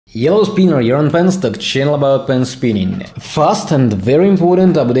Yellow Spinner, you're on Penstock, channel about pen spinning. Fast and very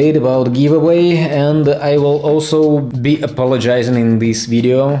important update about giveaway, and I will also be apologizing in this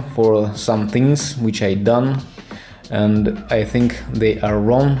video for some things which I done, and I think they are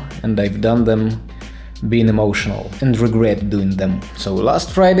wrong, and I've done them being emotional and regret doing them. So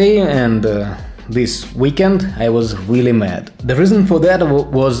last Friday and this weekend I was really mad. The reason for that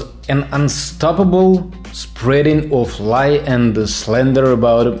was an unstoppable spreading of lie and slander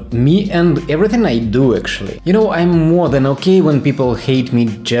about me and everything I do, actually. You know, I'm more than okay when people hate me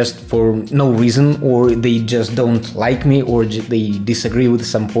just for no reason, or they just don't like me, or they disagree with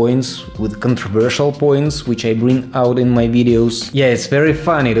some points, with controversial points which I bring out in my videos. Yeah, it's very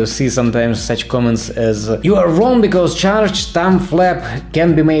funny to see sometimes such comments as "You are wrong because charged thumb flap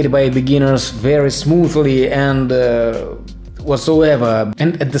can be made by beginners very smoothly," and whatsoever.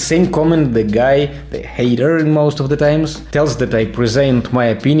 And at the same comment, the guy, the hater in most of the times, tells that I present my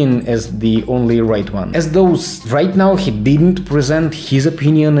opinion as the only right one. As though right now he didn't present his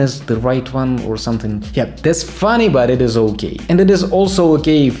opinion as the right one or something. Yeah, that's funny, but it is okay. And it is also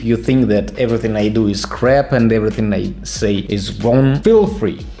okay if you think that everything I do is crap and everything I say is wrong. Feel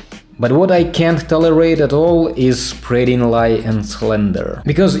free. But what I can't tolerate at all is spreading lie and slander.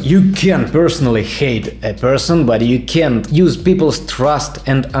 Because you can personally hate a person, but you can't use people's trust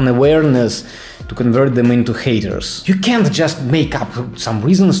and unawareness to convert them into haters. You can't just make up some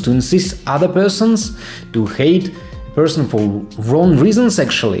reasons to insist other persons to hate a person for wrong reasons,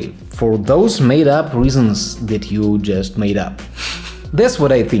 actually. For those made up reasons that you just made up. That's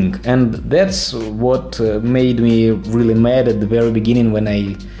what I think, and that's what made me really mad at the very beginning when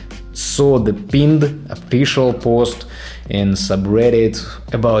I saw the pinned official post in subreddit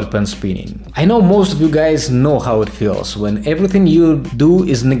about pen spinning. I know most of you guys know how it feels when everything you do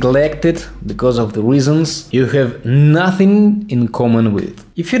is neglected because of the reasons you have nothing in common with.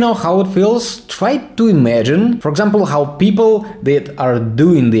 If you know how it feels, try to imagine, for example, how people that are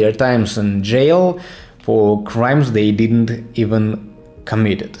doing their times in jail for crimes they didn't even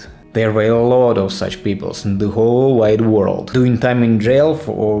committed. There were a lot of such people in the whole wide world doing time in jail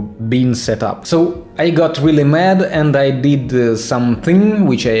for being set up. So I got really mad and I did something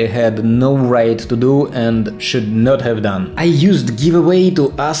which I had no right to do and should not have done. I used giveaway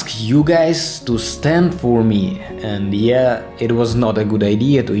to ask you guys to stand for me, and yeah, it was not a good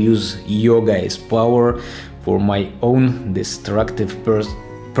idea to use your guys' power for my own destructive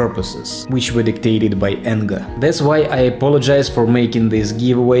purposes, which were dictated by anger. That's why I apologize for making this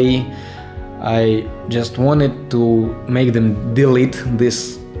giveaway. I just wanted to make them delete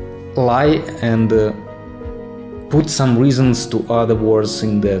this lie and put some reasons to other words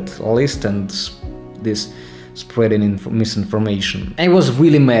in that list and this spreading misinformation. I was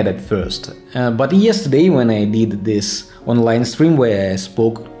really mad at first, but yesterday when I did this online stream where I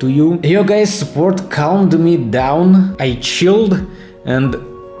spoke to you, your guys' support calmed me down. I chilled, and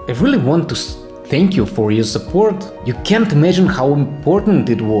I really want to thank you for your support. You can't imagine how important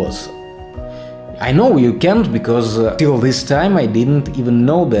it was. I know you can't, because till this time I didn't even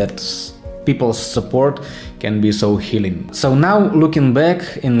know that people's support can be so healing. So now, looking back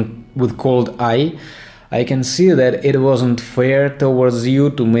with cold eye, I can see that it wasn't fair towards you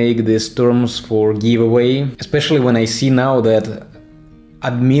to make these terms for giveaway, especially when I see now that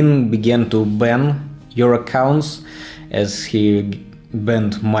admin began to ban your accounts as he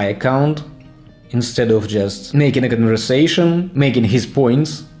banned my account, instead of just making a conversation, making his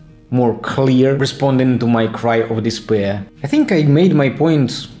points more clear, responding to my cry of despair. I think I made my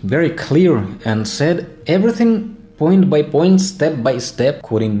points very clear and said everything point by point, step by step,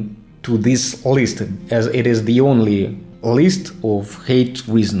 according to this list, as it is the only list of hate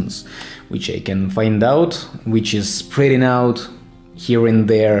reasons which I can find out, which is spreading out here and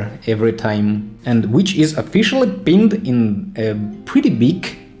there every time, and which is officially pinned in a pretty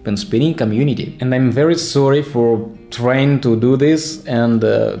big pen spinning community. And I'm very sorry for trying to do this and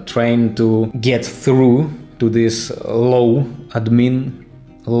trying to get through to this low admin,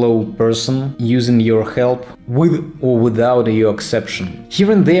 low person, using your help with or without your exception. Here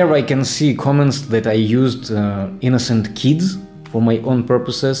and there I can see comments that I used innocent kids for my own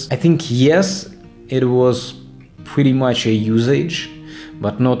purposes. I think yes, it was pretty much a usage,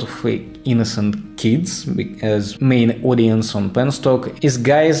 but not fake innocent kids, as main audience on Penstock is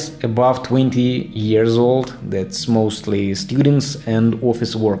guys above 20 years old, that's mostly students and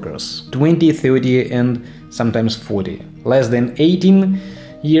office workers, 20, 30 and sometimes 40. Less than 18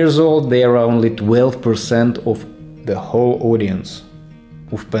 years old, they are only 12% of the whole audience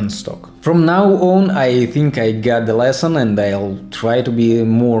of Penstock. From now on, I think I got the lesson and I'll try to be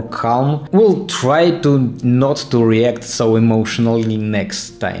more calm. We'll try to not to react so emotionally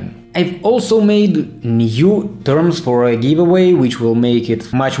next time. I've also made new terms for a giveaway, which will make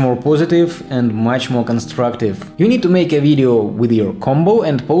it much more positive and much more constructive. You need to make a video with your combo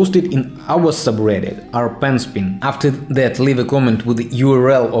and post it in our subreddit, our penspin. After that, leave a comment with the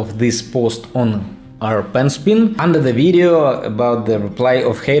URL of this post on our penspin. Under the video about the reply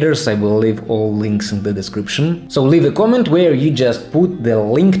of haters, I will leave all links in the description. So leave a comment where you just put the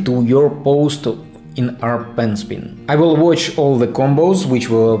link to your post in our penspin. I will watch all the combos which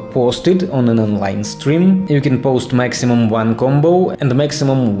were posted on an online stream. You can post maximum one combo and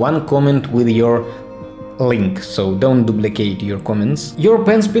maximum one comment with your link, so don't duplicate your comments. Your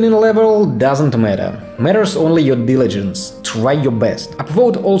penspinning level doesn't matter. Matters only your diligence. Try your best.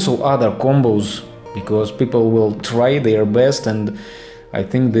 Upvote also other combos, because people will try their best, and I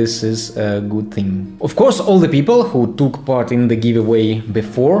think this is a good thing. Of course, all the people who took part in the giveaway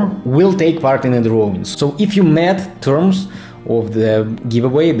before will take part in the drawings. So if you met terms of the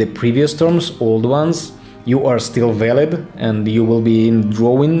giveaway, the previous terms, old ones, you are still valid and you will be in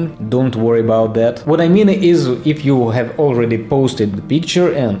drawing. Don't worry about that. What I mean is, if you have already posted the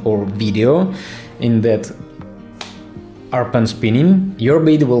picture and or video in that are penspinning, your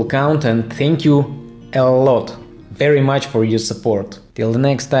bid will count, and thank you a lot very much for your support. Till the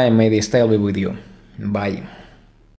next time, may the style be with you. Bye.